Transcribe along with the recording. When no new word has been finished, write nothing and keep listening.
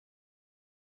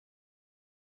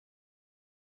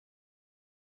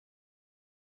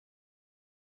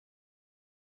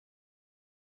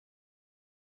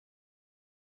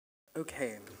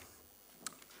Okay,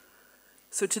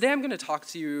 so today I'm going to talk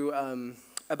to you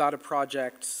about a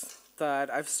project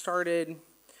that I've started.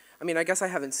 I guess I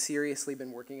haven't seriously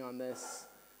been working on this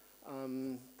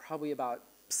probably about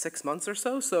 6 months or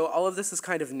so, so all of this is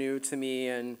kind of new to me,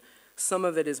 and some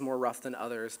of it is more rough than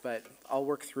others, but I'll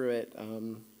work through it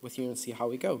with you and see how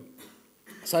we go.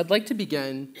 So I'd like to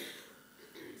begin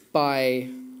by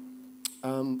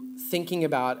thinking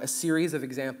about a series of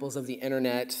examples of the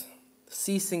internet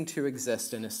ceasing to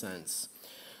exist in a sense,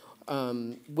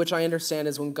 which I understand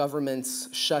is when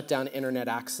governments shut down internet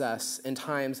access in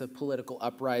times of political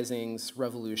uprisings,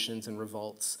 revolutions, and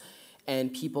revolts,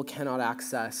 and people cannot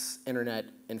access internet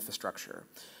infrastructure.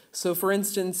 So for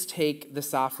instance, take the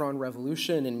Saffron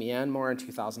Revolution in Myanmar in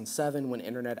 2007 when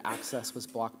internet access was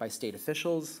blocked by state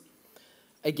officials.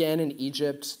 Again in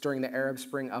Egypt during the Arab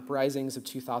Spring uprisings of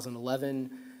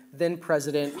 2011, then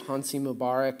President Hosni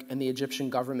Mubarak and the Egyptian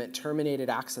government terminated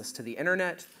access to the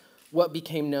internet, what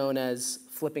became known as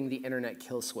flipping the internet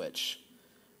kill switch.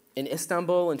 In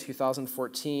Istanbul in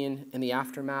 2014, in the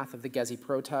aftermath of the Gezi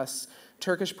protests,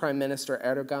 Turkish Prime Minister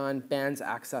Erdogan bans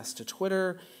access to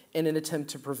Twitter in an attempt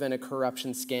to prevent a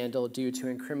corruption scandal due to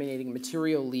incriminating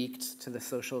material leaked to the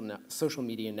social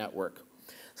media network.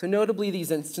 So notably,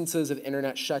 these instances of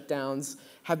internet shutdowns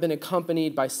have been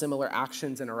accompanied by similar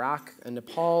actions in Iraq and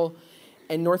Nepal,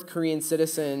 and North Korean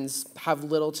citizens have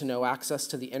little to no access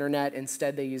to the internet.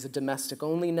 Instead, they use a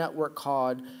domestic-only network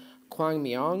called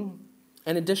Kwangmyong.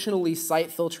 And additionally,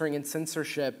 site filtering and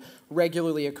censorship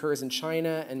regularly occurs in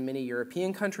China and many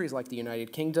European countries like the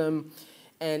United Kingdom.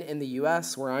 And in the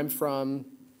US, where I'm from,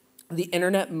 the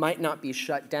internet might not be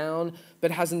shut down,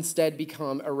 but has instead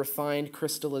become a refined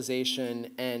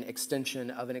crystallization and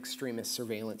extension of an extremist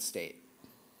surveillance state.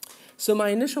 So my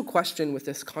initial question with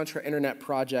this Contra-Internet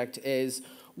project is,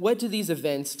 what do these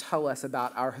events tell us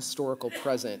about our historical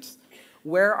present?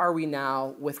 Where are we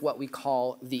now with what we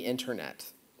call the internet?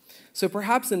 So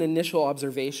perhaps an initial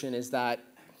observation is that,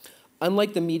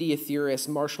 unlike the media theorist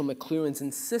Marshall McLuhan's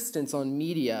insistence on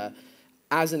media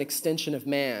as an extension of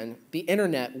man, the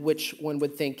internet, which one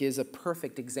would think is a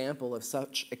perfect example of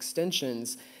such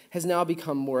extensions, has now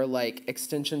become more like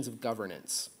extensions of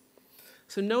governance.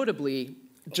 So notably,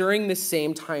 during this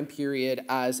same time period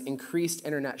as increased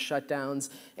internet shutdowns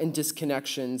and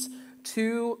disconnections,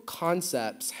 two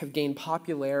concepts have gained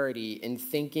popularity in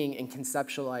thinking and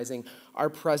conceptualizing our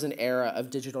present era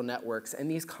of digital networks,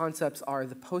 and these concepts are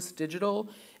the post-digital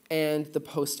and the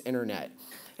post-internet.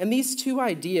 And these two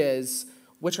ideas,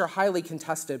 which are highly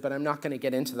contested, but I'm not going to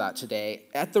get into that today,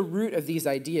 at the root of these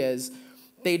ideas,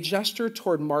 they gesture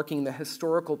toward marking the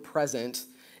historical present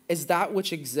as that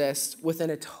which exists within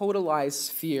a totalized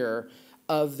sphere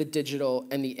of the digital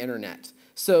and the internet.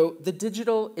 So the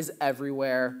digital is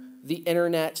everywhere, the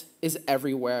internet is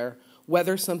everywhere,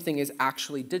 whether something is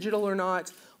actually digital or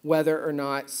not, whether or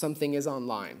not something is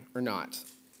online or not.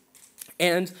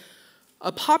 And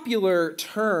a popular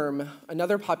term,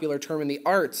 another popular term in the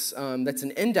arts that's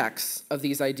an index of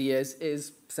these ideas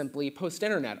is simply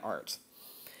post-internet art.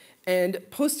 And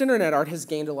post-internet art has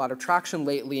gained a lot of traction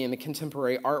lately in the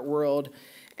contemporary art world.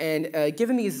 And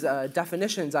given these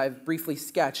definitions I've briefly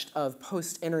sketched of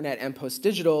post-internet and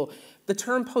post-digital, the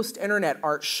term post-internet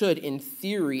art should, in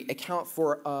theory, account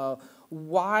for a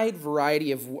wide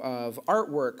variety of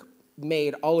artwork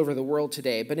made all over the world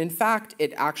today. But in fact,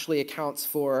 it actually accounts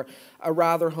for a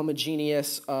rather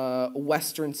homogeneous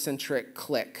Western-centric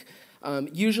clique.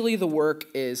 Usually the work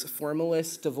is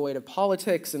formalist, devoid of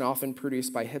politics, and often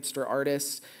produced by hipster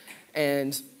artists.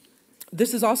 And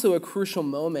this is also a crucial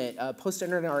moment.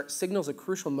 Post-internet art signals a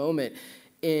crucial moment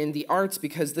in the arts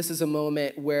because this is a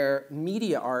moment where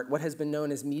media art, what has been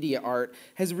known as media art,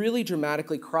 has really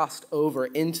dramatically crossed over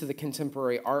into the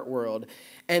contemporary art world.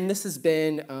 And this has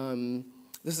been,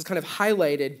 this is kind of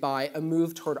highlighted by a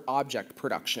move toward object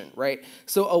production, right?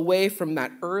 So away from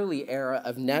that early era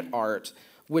of net art,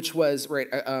 which was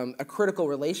a critical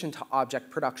relation to object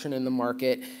production in the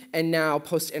market, and now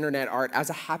post-internet art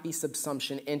as a happy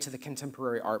subsumption into the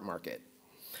contemporary art market.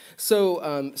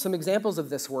 So some examples of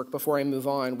this work before I move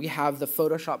on, we have the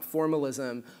Photoshop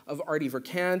formalism of Artie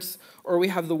Verkant, or we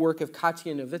have the work of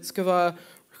Katya Novitskova,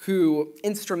 who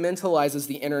instrumentalizes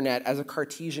the internet as a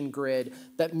Cartesian grid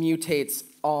that mutates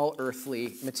all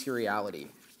earthly materiality.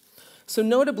 So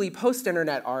notably,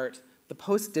 post-internet art, the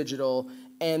post-digital,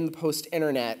 and the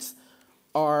post-internet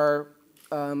are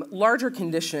larger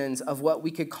conditions of what we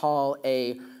could call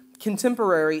a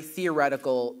contemporary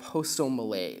theoretical postal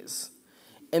malaise,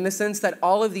 in the sense that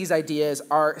all of these ideas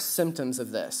are symptoms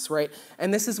of this, right?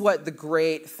 And this is what the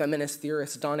great feminist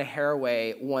theorist Donna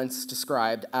Haraway once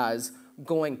described as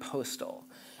going postal.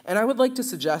 And I would like to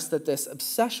suggest that this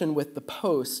obsession with the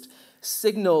post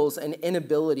signals an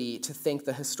inability to think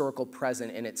the historical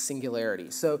present in its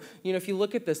singularity. So, if you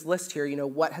look at this list here,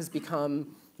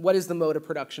 what is the mode of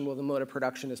production? Well, the mode of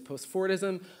production is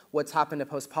post-Fordism. What's happened to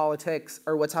post-politics,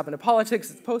 or what's happened to politics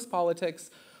is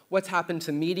post-politics. What's happened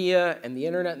to media and the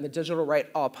internet and the digital, right,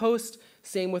 all post.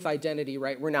 Same with identity,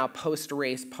 right? We're now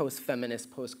post-race, post-feminist,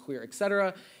 post-queer, et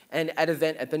cetera. And at an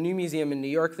event at the New Museum in New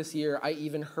York this year, I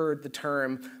even heard the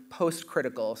term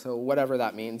post-critical, so whatever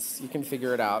that means, you can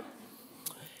figure it out.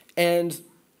 And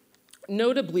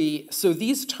notably, so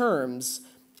these terms,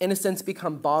 in a sense,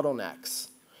 become bottlenecks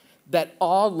that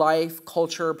all life,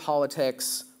 culture,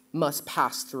 politics must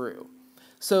pass through.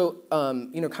 So,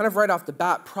 kind of right off the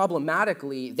bat,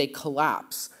 problematically, they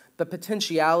collapse the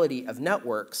potentiality of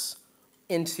networks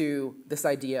into this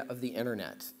idea of the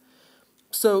internet.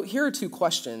 So here are two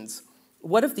questions.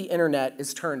 What if the internet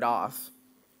is turned off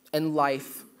and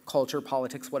life, culture,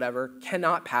 politics, whatever,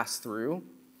 cannot pass through?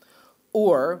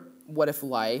 Or what if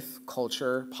life,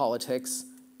 culture, politics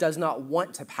does not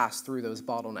want to pass through those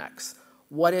bottlenecks?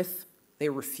 What if they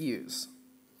refuse?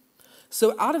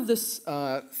 So out of this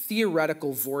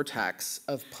theoretical vortex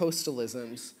of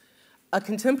postalisms, a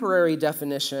contemporary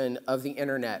definition of the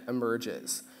internet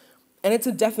emerges. And it's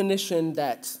a definition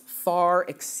that far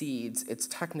exceeds its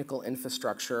technical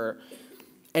infrastructure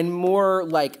and more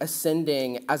like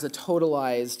ascending as a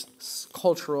totalized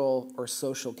cultural or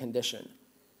social condition.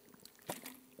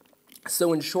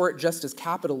 So in short, just as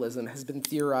capitalism has been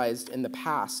theorized in the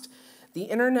past, the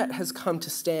internet has come to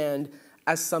stand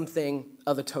as something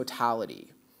of a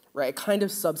totality, right? A kind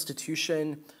of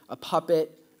substitution, a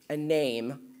puppet, a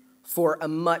name for a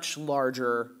much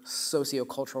larger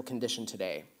sociocultural condition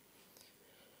today.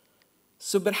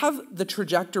 So, but have the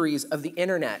trajectories of the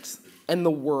internet and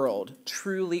the world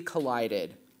truly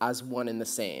collided as one and the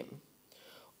same?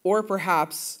 Or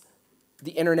perhaps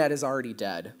the internet is already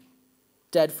dead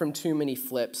from too many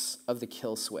flips of the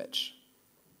kill switch.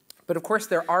 But of course,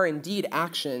 there are indeed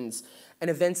actions and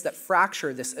events that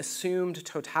fracture this assumed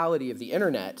totality of the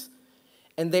internet,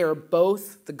 and they are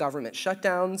both the government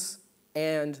shutdowns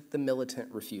and the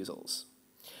militant refusals.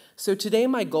 So today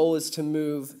my goal is to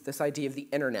move this idea of the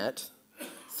internet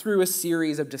through a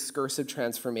series of discursive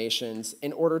transformations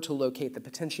in order to locate the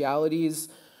potentialities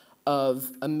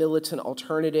of a militant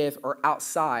alternative or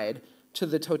outside to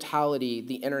the totality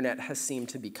the internet has seemed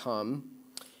to become.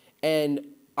 And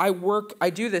I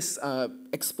do this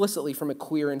explicitly from a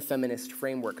queer and feminist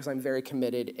framework because I'm very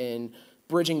committed in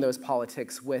bridging those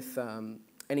politics with an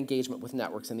engagement with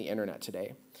networks and the internet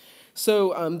today.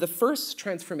 So the first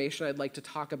transformation I'd like to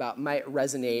talk about might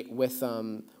resonate with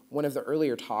one of the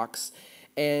earlier talks.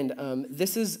 And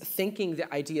this is thinking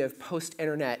the idea of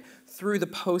post-internet through the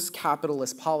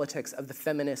post-capitalist politics of the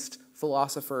feminist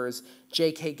philosophers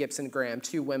J.K. Gibson Graham,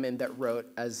 two women that wrote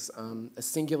as a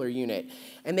singular unit.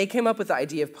 And they came up with the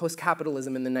idea of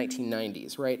post-capitalism in the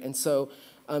 1990s, right? And so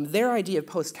their idea of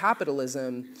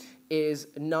post-capitalism is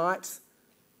not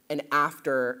an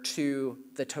after to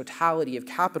the totality of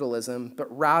capitalism, but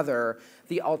rather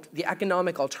the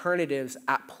economic alternatives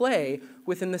at play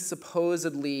within the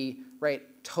supposedly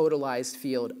totalized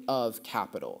field of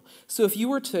capital. So if you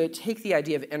were to take the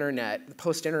idea of internet, the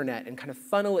post-internet, and kind of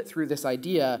funnel it through this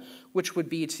idea, which would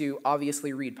be to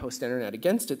obviously read post-internet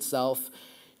against itself,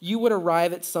 you would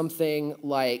arrive at something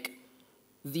like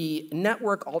the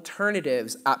network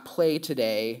alternatives at play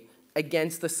today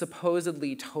against the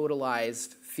supposedly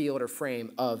totalized field or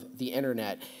frame of the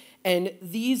internet. And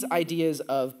these ideas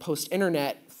of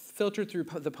post-internet filtered through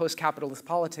the post-capitalist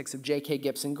politics of J.K.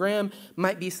 Gibson Graham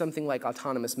might be something like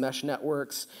autonomous mesh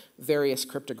networks, various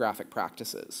cryptographic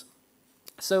practices.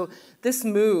 So this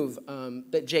move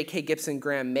that J.K. Gibson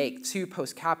Graham make to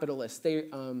post-capitalists, they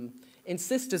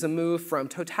insist is a move from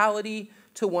totality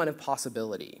to one of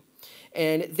possibility.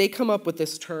 And they come up with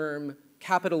this term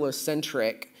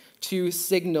capitalocentric to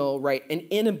signal an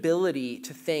inability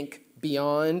to think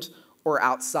beyond or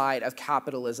outside of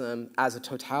capitalism as a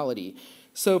totality.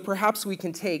 So perhaps we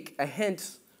can take a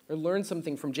hint or learn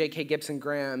something from J.K. Gibson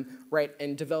Graham,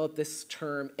 and develop this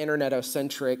term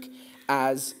internetocentric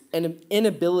as an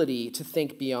inability to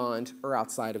think beyond or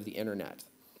outside of the internet.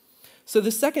 So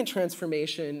the second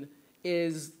transformation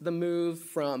is the move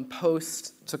from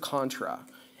post to contra.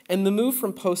 And the move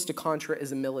from post to contra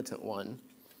is a militant one.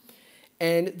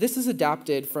 And this is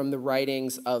adapted from the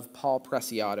writings of Paul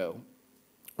Preciado.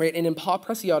 And in Paul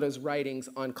Preciado's writings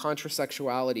on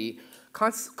contrasexuality,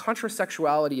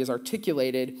 contrasexuality is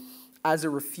articulated as a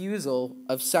refusal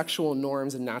of sexual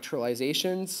norms and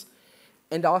naturalizations,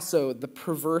 and also the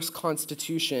perverse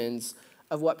constitutions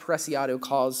of what Preciado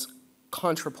calls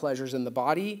contra-pleasures in the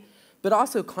body, but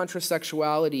also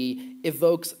contra-sexuality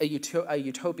evokes a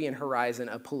utopian horizon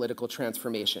of political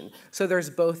transformation. So there's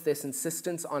both this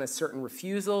insistence on a certain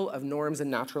refusal of norms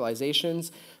and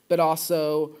naturalizations, but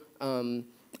also an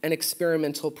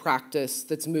experimental practice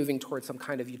that's moving towards some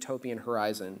kind of utopian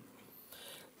horizon.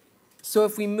 So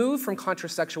if we move from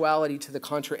contra-sexuality to the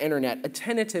contra-internet, a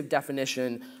tentative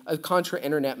definition of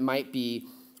contra-internet might be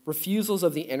refusals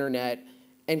of the internet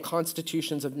and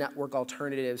constitutions of network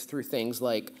alternatives through things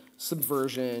like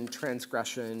subversion,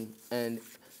 transgression, and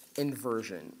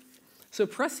inversion. So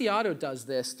Preciado does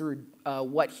this through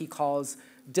what he calls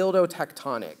dildo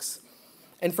tectonics.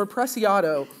 And for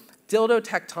Preciado, dildo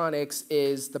tectonics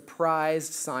is the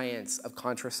prized science of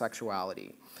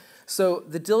contra-sexuality. So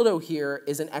the dildo here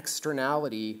is an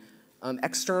externality,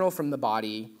 external from the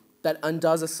body, that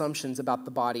undoes assumptions about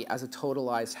the body as a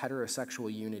totalized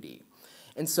heterosexual unity.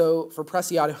 And so for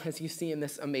Preciado, as you see in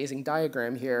this amazing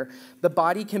diagram here, the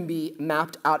body can be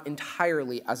mapped out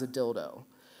entirely as a dildo.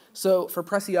 So for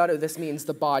Preciado, this means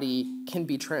the body can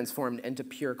be transformed into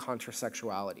pure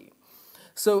contra-sexuality.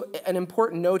 So an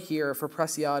important note here for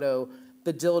Preciado,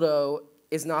 the dildo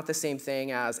is not the same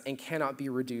thing as and cannot be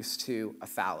reduced to a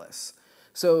phallus.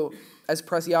 So as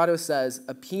Preciado says,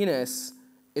 a penis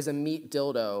is a meat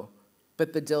dildo,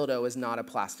 but the dildo is not a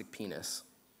plastic penis.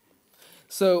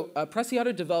 So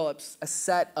Preciado develops a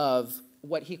set of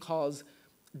what he calls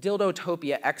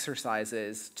dildotopia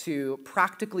exercises to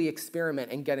practically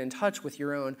experiment and get in touch with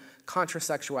your own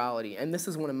contra-sexuality. And this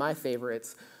is one of my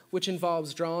favorites, which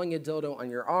involves drawing a dildo on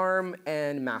your arm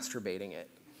and masturbating it.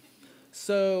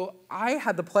 So I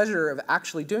had the pleasure of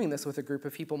actually doing this with a group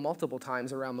of people multiple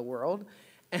times around the world.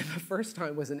 And the first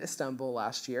time was in Istanbul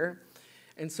last year.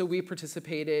 And so we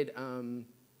participated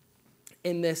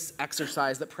in this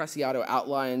exercise that Preciado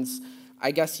outlines.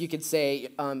 I guess you could say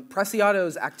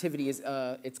Preciado's activity is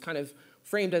it's kind of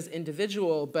framed as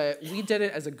individual, but we did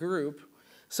it as a group.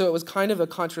 So it was kind of a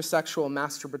contra-sexual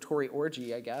masturbatory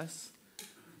orgy, I guess.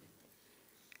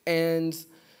 And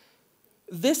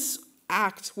this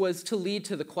act was to lead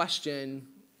to the question,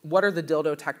 what are the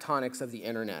dildo tectonics of the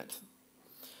internet?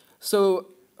 So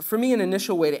for me, an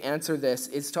initial way to answer this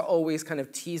is to always kind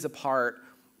of tease apart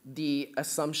the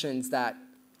assumptions that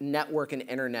network and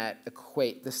internet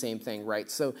equate the same thing,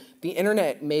 right? So the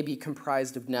internet may be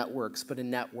comprised of networks, but a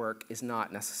network is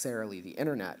not necessarily the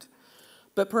internet.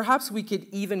 But perhaps we could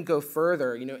even go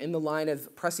further, you know, in the line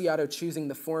of Preciado choosing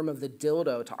the form of the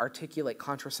dildo to articulate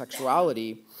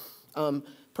contra-sexuality.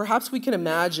 Perhaps we can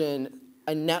imagine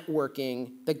a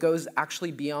networking that goes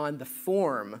actually beyond the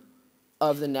form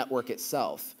of the network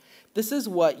itself. This is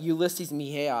what Ulysses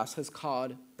Miheas has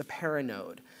called the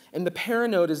paranode. And the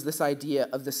paranode is this idea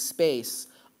of the space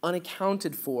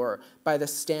unaccounted for by the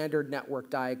standard network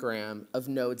diagram of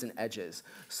nodes and edges.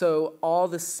 So all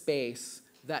the space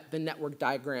that the network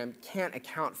diagram can't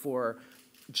account for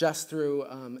just through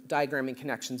diagramming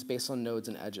connections based on nodes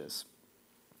and edges.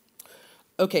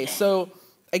 Okay, so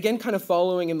again, kind of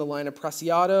following in the line of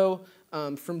Preciado,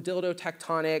 from dildo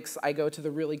tectonics, I go to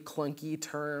the really clunky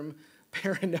term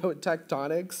paranode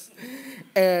tectonics,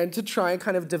 and to try and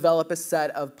kind of develop a set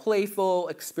of playful,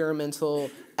 experimental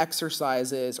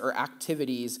exercises or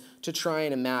activities to try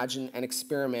and imagine and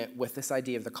experiment with this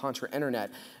idea of the contra-internet.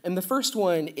 And the first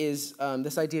one is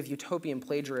this idea of utopian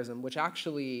plagiarism, which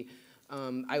actually,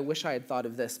 I wish I had thought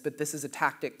of this, but this is a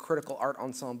tactic Critical Art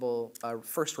Ensemble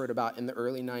first wrote about in the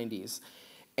early 90s.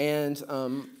 And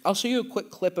I'll show you a quick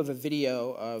clip of a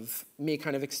video of me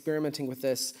kind of experimenting with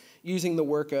this using the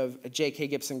work of J.K.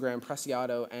 Gibson, Graham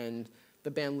Preciado, and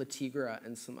the band La Tigra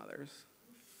and some others.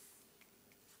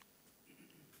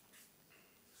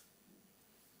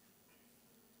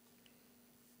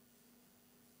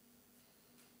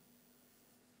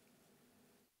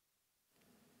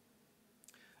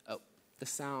 Oh, the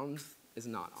sound is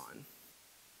not on.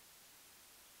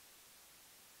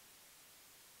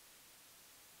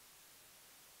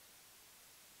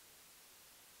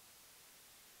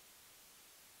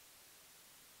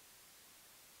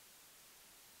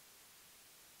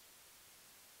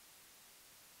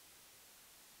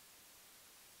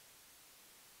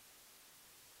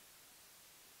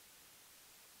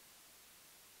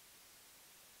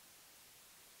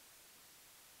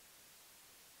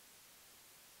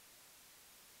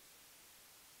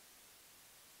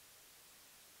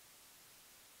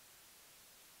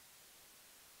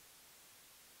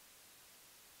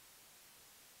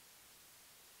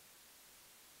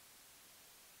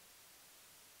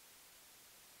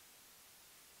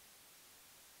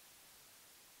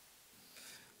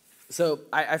 So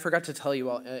I forgot to tell you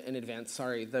all in advance,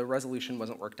 sorry, the resolution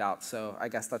wasn't worked out, so I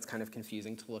guess that's kind of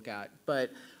confusing to look at.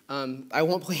 But I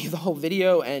won't play the whole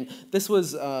video, and this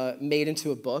was made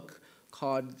into a book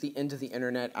called The End of the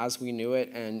Internet as We Knew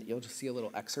It, and you'll just see a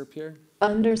little excerpt here.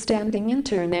 Understanding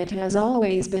Internet has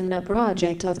always been a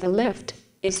project of the left,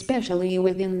 especially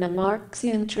within the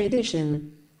Marxian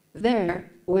tradition. There,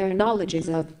 where knowledges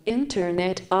of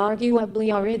Internet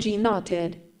arguably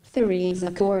originated, theories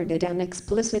accorded an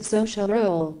explicit social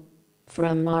role.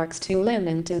 From Marx to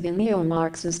Lenin to the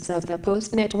neo-Marxists of the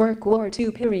post-Network War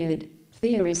II period,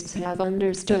 theorists have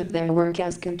understood their work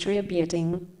as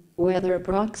contributing, whether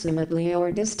proximately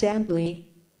or distantly,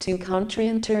 to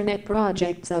contra-internet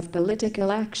projects of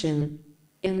political action.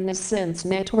 In this sense,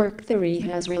 network theory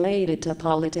has related to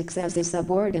politics as a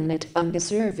subordinate and a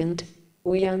servant.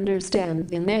 We understand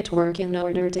the network in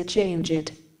order to change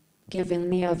it. Given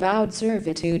the avowed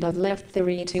servitude of left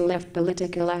theory to left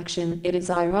political action, it is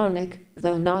ironic,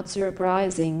 though not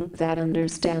surprising, that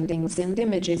understandings and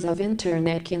images of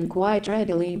Internet can quite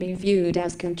readily be viewed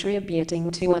as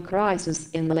contributing to a crisis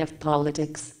in left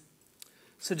politics.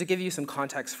 So to give you some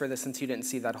context for this, since you didn't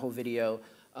see that whole video,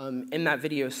 in that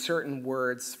video, certain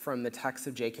words from the text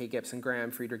of J.K. Gibson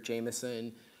Graham, Friedrich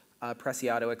Jameson,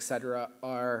 Preciado, et cetera,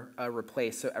 are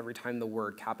replaced. So every time the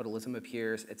word capitalism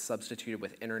appears, it's substituted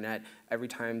with internet. Every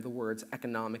time the words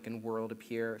economic and world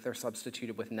appear, they're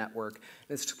substituted with network.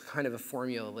 And it's just kind of a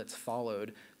formula that's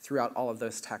followed throughout all of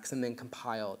those texts and then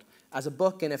compiled as a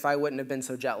book. And if I wouldn't have been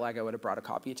so jet lagged, I would have brought a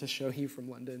copy to show you from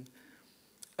London.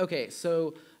 Okay,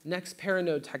 so next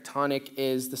paranode tectonic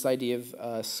is this idea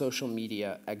of social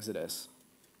media exodus.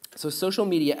 So social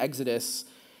media exodus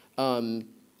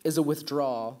is a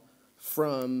withdrawal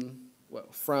from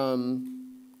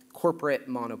corporate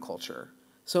monoculture.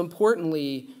 So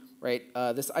importantly, right,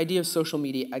 this idea of social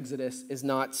media exodus is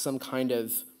not some kind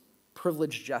of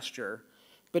privileged gesture,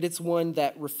 but it's one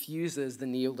that refuses the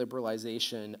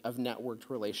neoliberalization of networked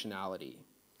relationality.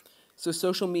 So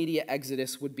social media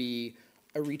exodus would be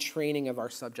a retraining of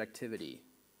our subjectivity,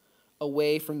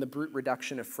 away from the brute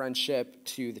reduction of friendship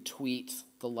to the tweet,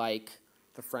 the like,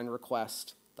 the friend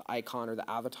request, the icon, or the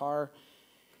avatar,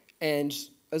 and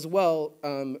as well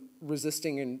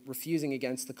resisting and refusing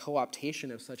against the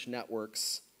co-optation of such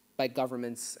networks by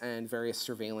governments and various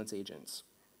surveillance agents.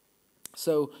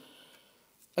 So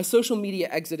a social media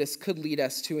exodus could lead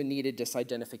us to a needed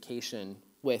disidentification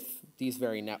with these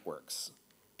very networks,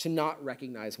 to not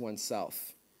recognize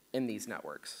oneself in these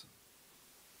networks.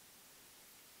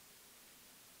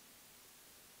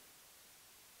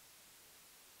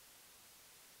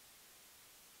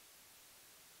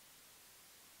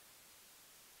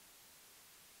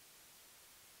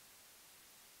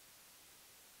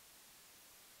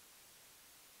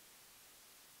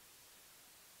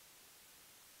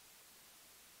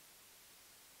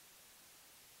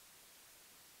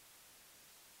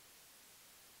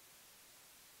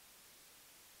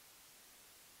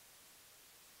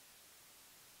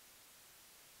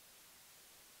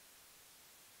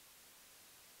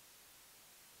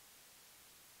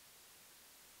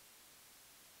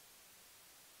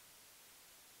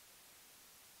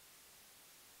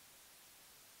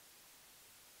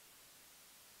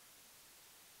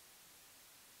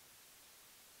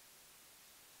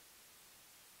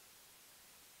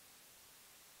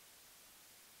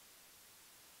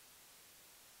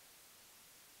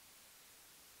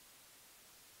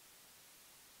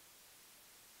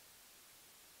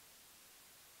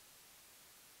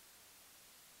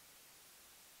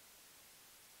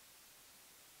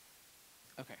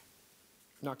 Okay,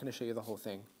 I'm not going to show you the whole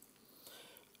thing.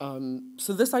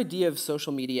 So this idea of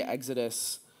social media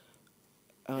exodus,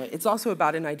 it's also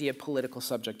about an idea of political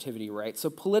subjectivity, right?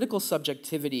 So political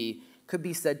subjectivity could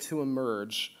be said to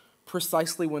emerge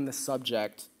precisely when the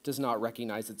subject does not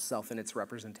recognize itself in its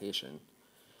representation.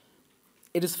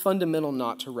 It is fundamental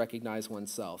not to recognize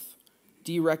oneself.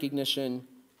 Derecognition,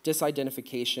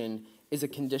 disidentification is a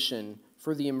condition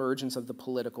for the emergence of the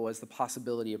political as the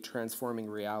possibility of transforming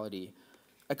reality,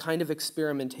 a kind of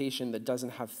experimentation that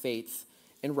doesn't have faith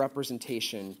in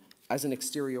representation as an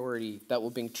exteriority that will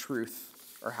bring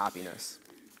truth or happiness.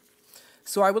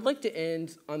 So I would like to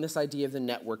end on this idea of the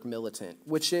network militant,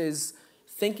 which is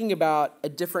thinking about a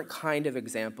different kind of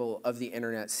example of the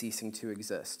internet ceasing to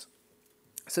exist.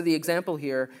 So the example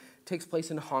here takes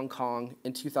place in Hong Kong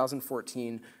in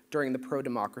 2014 during the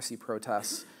pro-democracy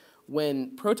protests,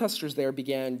 when protesters there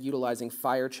began utilizing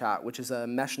FireChat, which is a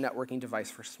mesh networking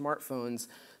device for smartphones.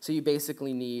 So you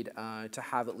basically need to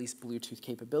have at least Bluetooth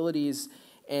capabilities,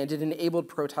 and it enabled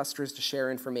protesters to share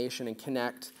information and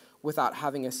connect without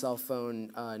having a cell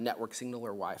phone network signal or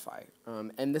Wi-Fi.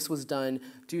 And this was done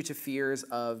due to fears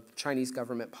of Chinese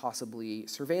government possibly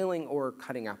surveilling or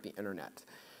cutting out the internet.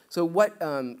 So what,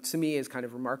 to me, is kind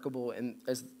of remarkable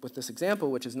with this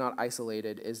example, which is not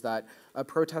isolated, is that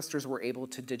protesters were able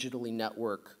to digitally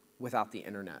network without the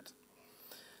internet.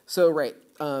 So, right,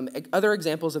 other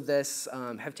examples of this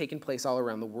have taken place all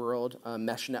around the world.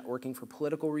 Mesh networking for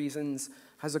political reasons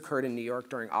has occurred in New York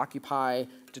during Occupy,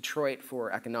 Detroit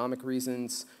for economic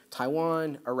reasons,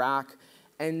 Taiwan, Iraq,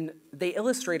 and they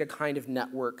illustrate a kind of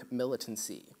network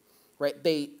militancy, right?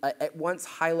 They at once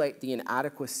highlight the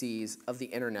inadequacies of the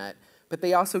internet, but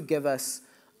they also give us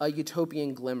a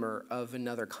utopian glimmer of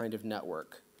another kind of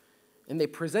network. And they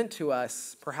present to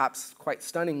us, perhaps quite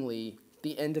stunningly,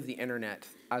 the end of the internet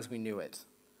as we knew it.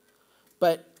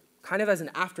 But kind of as an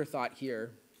afterthought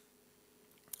here,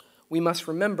 we must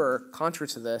remember, contra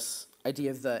to this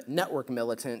idea of the network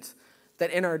militant,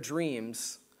 that in our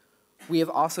dreams, we have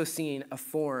also seen a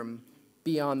form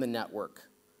beyond the network,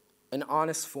 an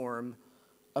honest form,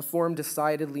 a form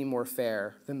decidedly more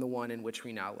fair than the one in which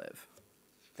we now live.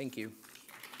 Thank you.